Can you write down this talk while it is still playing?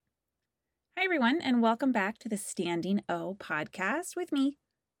Hi, everyone, and welcome back to the Standing O podcast with me,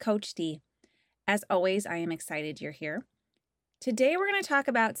 Coach D. As always, I am excited you're here. Today, we're going to talk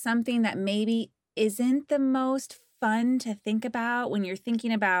about something that maybe isn't the most fun to think about when you're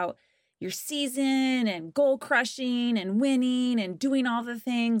thinking about your season and goal crushing and winning and doing all the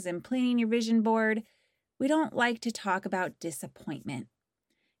things and planning your vision board. We don't like to talk about disappointment.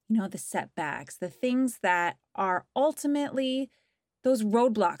 The setbacks, the things that are ultimately those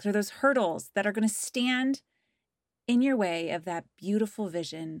roadblocks or those hurdles that are going to stand in your way of that beautiful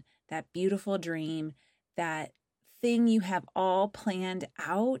vision, that beautiful dream, that thing you have all planned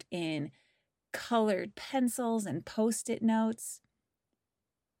out in colored pencils and Post-it notes.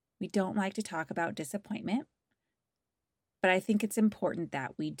 We don't like to talk about disappointment, but I think it's important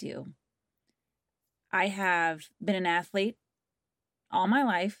that we do. I have been an athlete all my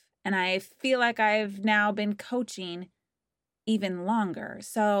life, and I feel like I've now been coaching even longer.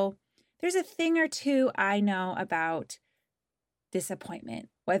 So there's a thing or two I know about disappointment,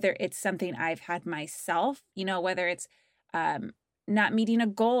 whether it's something I've had myself, whether it's not meeting a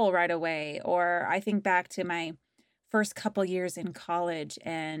goal right away, or I think back to my first couple years in college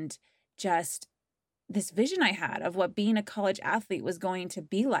and just this vision I had of what being a college athlete was going to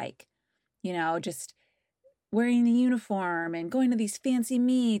be like, just wearing the uniform and going to these fancy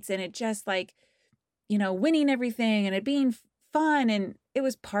meets and it just like, winning everything and it being fun. And it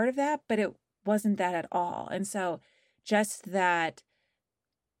was part of that, but it wasn't that at all. And so just that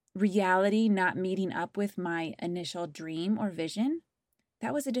reality not meeting up with my initial dream or vision,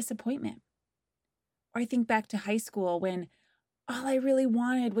 that was a disappointment. Or I think back to high school when all I really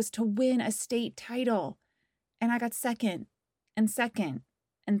wanted was to win a state title. And I got second and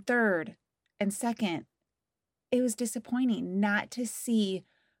third and second. It was disappointing not to see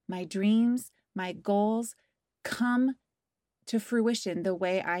my dreams, my goals come to fruition the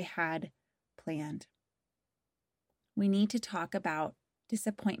way I had planned. We need to talk about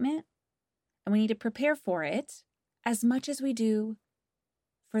disappointment and we need to prepare for it as much as we do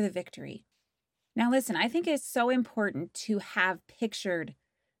for the victory. Now, listen, I think it's so important to have pictured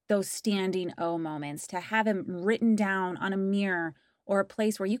those standing O moments, to have them written down on a mirror or a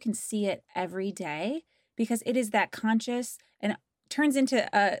place where you can see it every day, because it is that conscious and turns into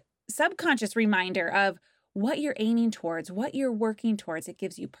a subconscious reminder of what you're aiming towards, what you're working towards. It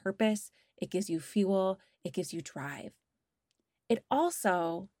gives you purpose, it gives you fuel, it gives you drive. It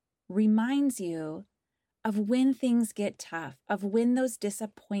also reminds you of when things get tough, of when those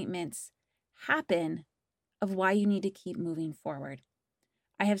disappointments happen, of why you need to keep moving forward.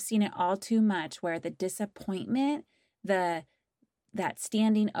 I have seen it all too much where the disappointment, that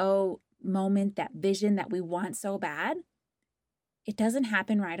standing O moment, that vision that we want so bad, it doesn't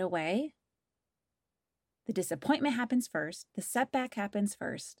happen right away. The disappointment happens first, the setback happens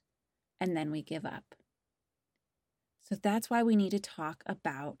first, and then we give up. So that's why we need to talk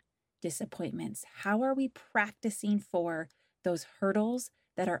about disappointments. How are we practicing for those hurdles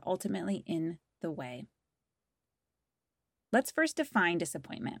that are ultimately in the way? Let's first define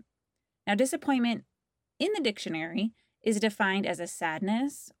disappointment. Now, disappointment in the dictionary is defined as a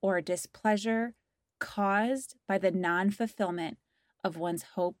sadness or a displeasure caused by the non-fulfillment of one's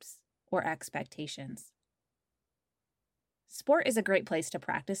hopes or expectations. Sport is a great place to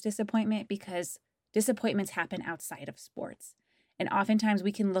practice disappointment because disappointments happen outside of sports. And oftentimes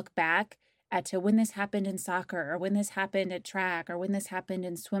we can look back to when this happened in soccer or when this happened at track or when this happened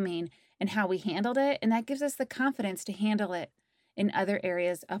in swimming and how we handled it. And that gives us the confidence to handle it in other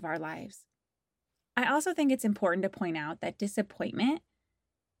areas of our lives. I also think it's important to point out that disappointment,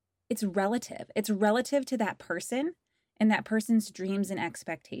 it's relative. It's relative to that person and that person's dreams and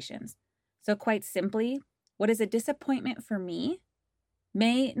expectations. So quite simply, what is a disappointment for me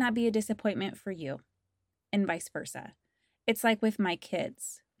may not be a disappointment for you, and vice versa. It's like with my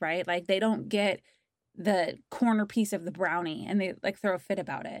kids, right? Like they don't get the corner piece of the brownie and they like throw a fit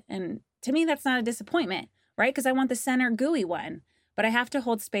about it. And to me, that's not a disappointment, right? Because I want the center gooey one, but I have to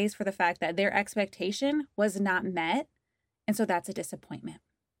hold space for the fact that their expectation was not met. And so that's a disappointment.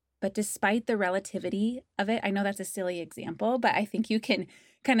 But despite the relativity of it, I know that's a silly example, but I think you can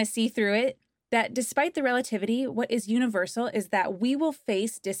kind of see through it, that despite the relativity, what is universal is that we will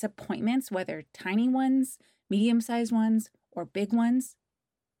face disappointments, whether tiny ones, medium-sized ones, or big ones,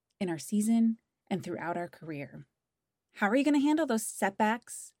 in our season and throughout our career. How are you going to handle those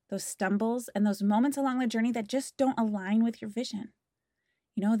setbacks, those stumbles, and those moments along the journey that just don't align with your vision?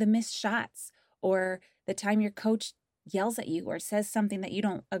 The missed shots, or the time your coach yells at you or says something that you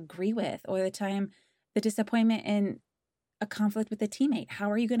don't agree with, or the disappointment in a conflict with a teammate. How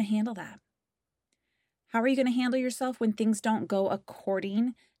are you going to handle that? How are you going to handle yourself when things don't go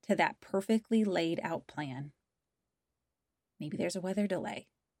according to that perfectly laid out plan? Maybe there's a weather delay.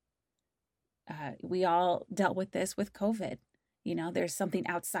 We all dealt with this with COVID. There's something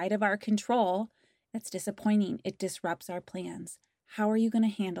outside of our control that's disappointing. It disrupts our plans. How are you going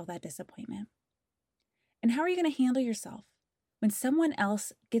to handle that disappointment? And how are you going to handle yourself when someone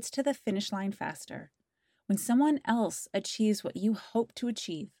else gets to the finish line faster? When someone else achieves what you hope to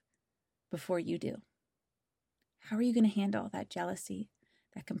achieve before you do? How are you going to handle that jealousy,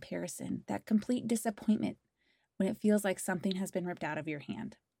 that comparison, that complete disappointment when it feels like something has been ripped out of your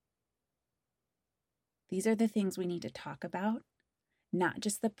hand? These are the things we need to talk about, not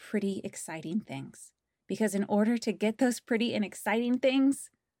just the pretty, exciting things. Because in order to get those pretty and exciting things,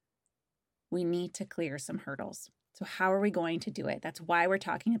 we need to clear some hurdles. So how are we going to do it? That's why we're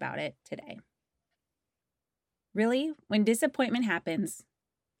talking about it today. Really, when disappointment happens,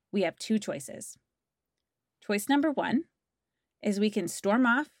 we have two choices. Choice number one is we can storm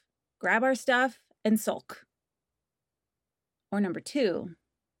off, grab our stuff, and sulk. Or number two,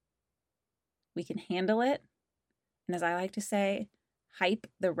 we can handle it, and as I like to say, hype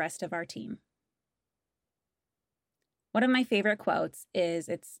the rest of our team. One of my favorite quotes is,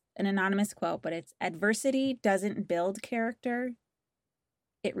 it's an anonymous quote, but it's, "Adversity doesn't build character,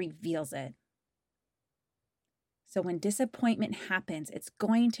 it reveals it." So when disappointment happens, it's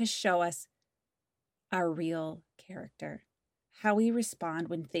going to show us our real character, how we respond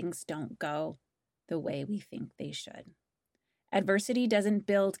when things don't go the way we think they should. Adversity doesn't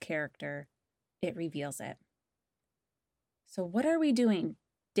build character, it reveals it. So what are we doing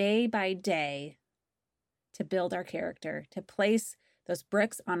day by day to build our character, to place those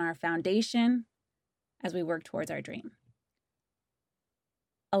bricks on our foundation as we work towards our dream?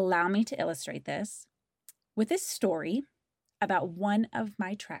 Allow me to illustrate this with this story about one of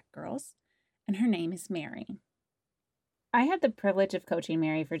my track girls, and her name is Mary. I had the privilege of coaching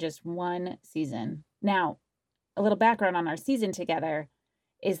Mary for just one season. Now, a little background on our season together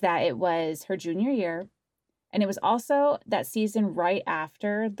is that it was her junior year, and it was also that season right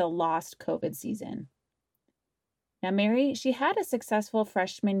after the lost COVID season. Now, Mary, she had a successful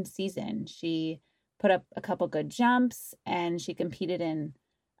freshman season. She put up a couple good jumps, and she competed in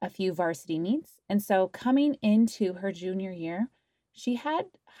a few varsity meets. And so coming into her junior year, she had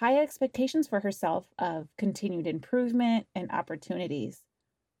high expectations for herself of continued improvement and opportunities.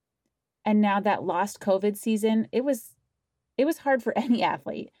 And now that lost COVID season, it was hard for any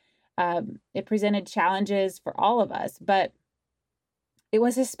athlete. It presented challenges for all of us, but it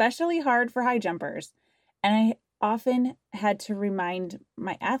was especially hard for high jumpers. And I often had to remind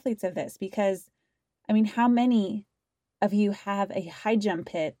my athletes of this because, how many of you have a high jump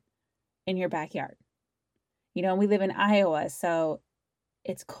pit in your backyard? We live in Iowa, so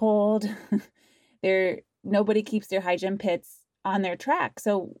it's cold. Nobody keeps their high jump pits on their track.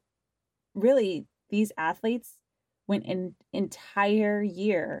 So really, these athletes went an entire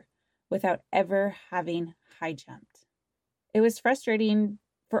year without ever having high jumped. It was frustrating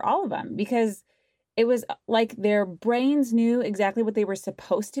for all of them because it was like their brains knew exactly what they were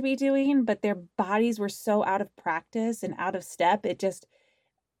supposed to be doing, but their bodies were so out of practice and out of step. It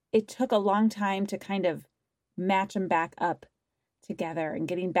took a long time to kind of match them back up together and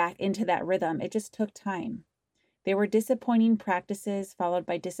getting back into that rhythm. It just took time. There were disappointing practices followed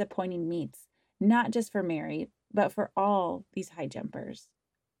by disappointing meets, not just for Mary, but for all these high jumpers.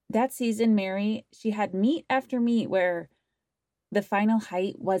 That season, Mary, she had meet after meet where the final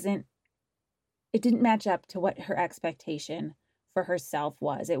height it didn't match up to what her expectation for herself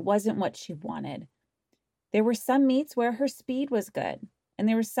was. It wasn't what she wanted. There were some meets where her speed was good, and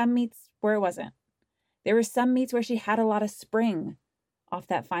there were some meets where it wasn't. There were some meets where she had a lot of spring off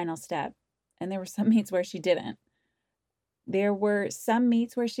that final step, and there were some meets where she didn't. There were some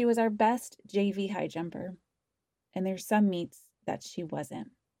meets where she was our best JV high jumper, and there's some meets that she wasn't.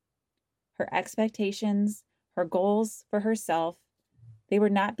 Her expectations, her goals for herself, they were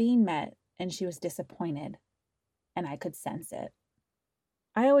not being met, and she was disappointed, and I could sense it.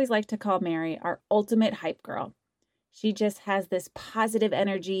 I always like to call Mary our ultimate hype girl. She just has this positive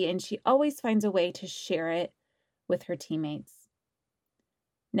energy, and she always finds a way to share it with her teammates.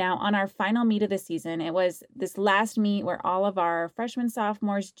 Now, on our final meet of the season, it was this last meet where all of our freshmen,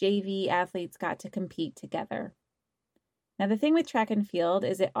 sophomores, JV athletes got to compete together. Now, the thing with track and field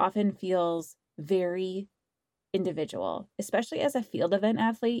is it often feels very individual, especially as a field event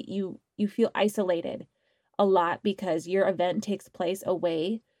athlete. You feel isolated a lot because your event takes place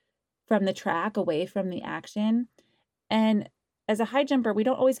away from the track, away from the action. And as a high jumper, we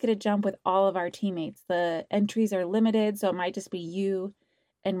don't always get a jump with all of our teammates. The entries are limited, so it might just be you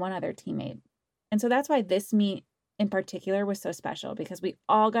and one other teammate. And so that's why this meet in particular was so special, because we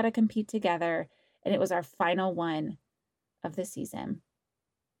all got to compete together, and it was our final one of the season.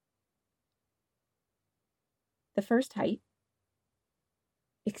 The first height,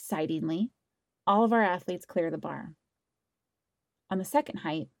 excitingly, all of our athletes clear the bar. On the second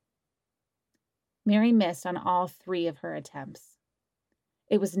height, Mary missed on all 3 of her attempts.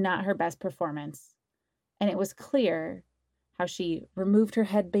 It was not her best performance, and it was clear how she removed her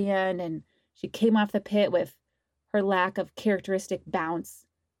headband and she came off the pit with her lack of characteristic bounce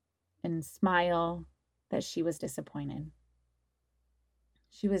and smile that she was disappointed.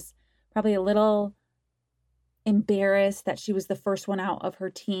 She was probably a little embarrassed that she was the first one out of her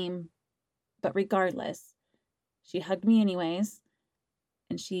team, but regardless, she hugged me anyways,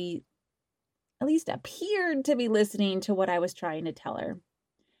 and she at least appeared to be listening to what I was trying to tell her.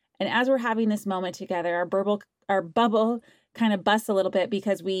 And as we're having this moment together, our bubble kind of busts a little bit,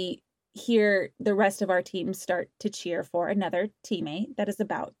 because we hear the rest of our team start to cheer for another teammate that is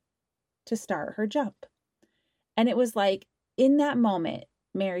about to start her jump. And it was like, in that moment,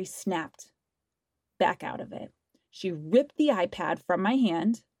 Mary snapped back out of it. She ripped the iPad from my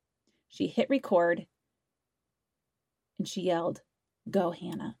hand, she hit record, and she yelled, "Go,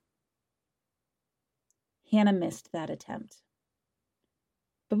 Hannah." Hannah missed that attempt.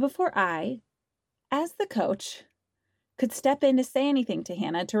 But before I, as the coach, could step in to say anything to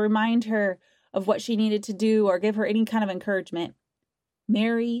Hannah to remind her of what she needed to do or give her any kind of encouragement,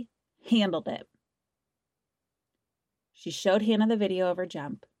 Mary handled it. She showed Hannah the video of her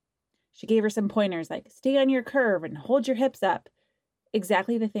jump. She gave her some pointers like, stay on your curve and hold your hips up.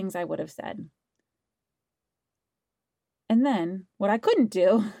 Exactly the things I would have said. And then what I couldn't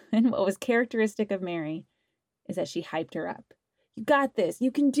do, and what was characteristic of Mary, is that she hyped her up. You got this.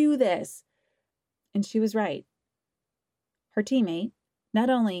 You can do this. And she was right. Her teammate not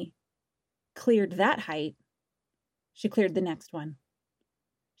only cleared that height, she cleared the next one.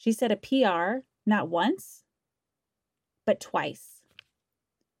 She set a PR not once, but twice.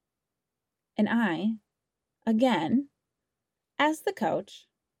 And I, again, as the coach,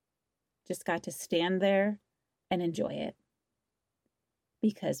 just got to stand there and enjoy it.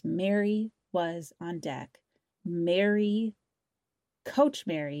 Because Mary was on deck. Coach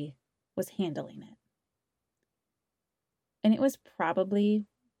Mary, was handling it. And it was probably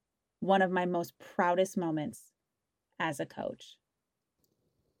one of my most proudest moments as a coach.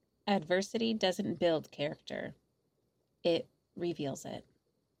 Adversity doesn't build character. It reveals it.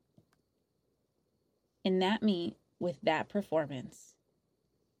 In that meet, with that performance,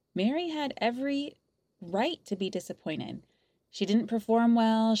 Mary had every right to be disappointed. She didn't perform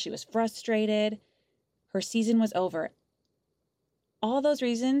well. She was frustrated. Her season was over. All those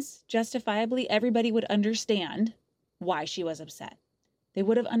reasons, justifiably, everybody would understand why she was upset. They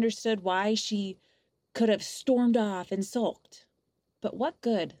would have understood why she could have stormed off and sulked. But what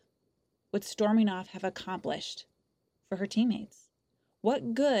good would storming off have accomplished for her teammates?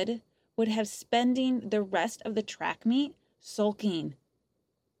 What good would have spending the rest of the track meet sulking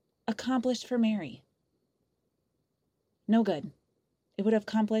accomplished for Mary? No good. It would have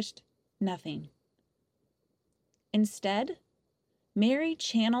accomplished nothing. Instead, Mary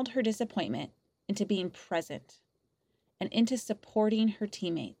channeled her disappointment into being present and into supporting her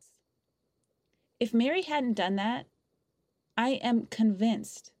teammates. If Mary hadn't done that, I am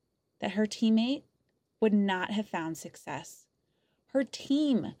convinced that her teammate would not have found success. Her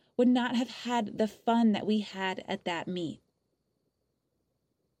team would not have had the fun that we had at that meet.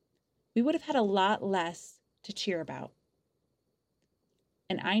 We would have had a lot less to cheer about.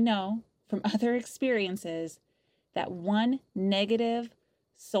 And I know from other experiences that one negative,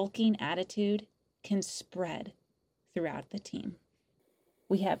 sulking attitude can spread throughout the team.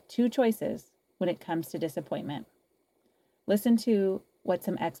 We have 2 choices when it comes to disappointment. Listen to what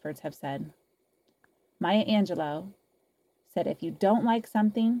some experts have said. Maya Angelou said, if you don't like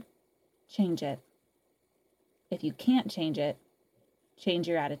something, change it. If you can't change it, change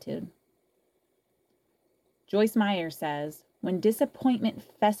your attitude. Joyce Meyer says, when disappointment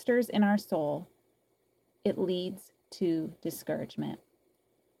festers in our soul, it leads to discouragement.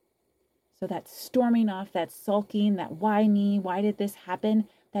 So that storming off, that sulking, that why me, why did this happen,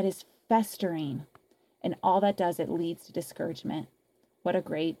 that is festering. And all that does, it leads to discouragement. What a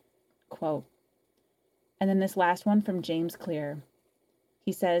great quote. And then this last one from James Clear.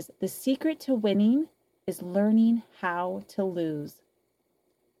 He says, the secret to winning is learning how to lose.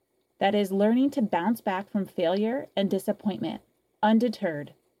 That is, learning to bounce back from failure and disappointment,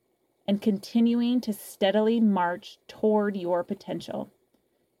 undeterred, and continuing to steadily march toward your potential.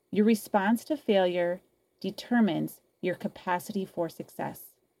 Your response to failure determines your capacity for success.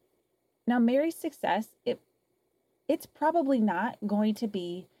 Now, Mary's success, it's probably not going to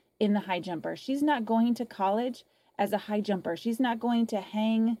be in the high jumper. She's not going to college as a high jumper. She's not going to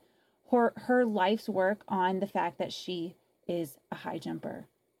hang her life's work on the fact that she is a high jumper.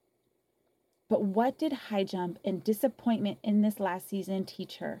 But what did high jump and disappointment in this last season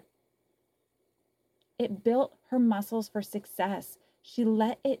teach her? It built her muscles for success. She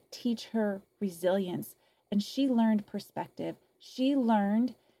let it teach her resilience, and she learned perspective. She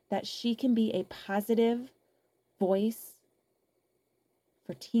learned that she can be a positive voice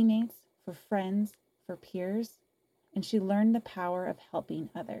for teammates, for friends, for peers, and she learned the power of helping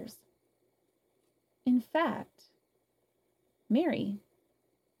others. In fact, Mary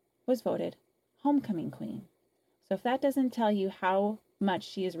was voted homecoming queen. So if that doesn't tell you how much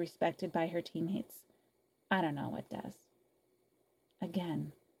she is respected by her teammates, I don't know what does.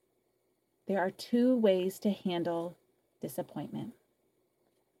 Again, there are two ways to handle disappointment.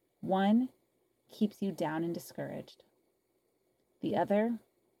 One keeps you down and discouraged. The other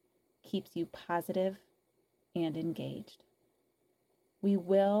keeps you positive and engaged. We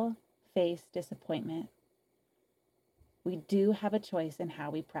will face disappointment. We do have a choice in how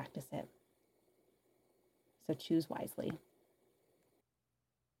we practice it. So choose wisely.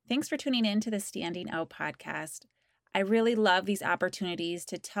 Thanks for tuning in to the Standing O podcast. I really love these opportunities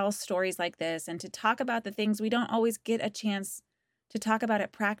to tell stories like this and to talk about the things we don't always get a chance to talk about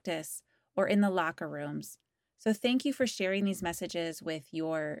at practice or in the locker rooms. So thank you for sharing these messages with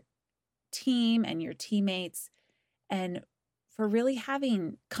your team and your teammates, and for really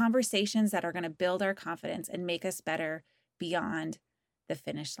having conversations that are going to build our confidence and make us better beyond the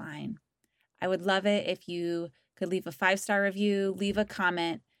finish line. I would love it if you could leave a 5-star review, leave a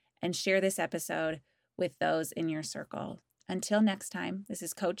comment, and share this episode with those in your circle. Until next time, this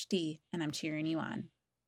is Coach D, and I'm cheering you on.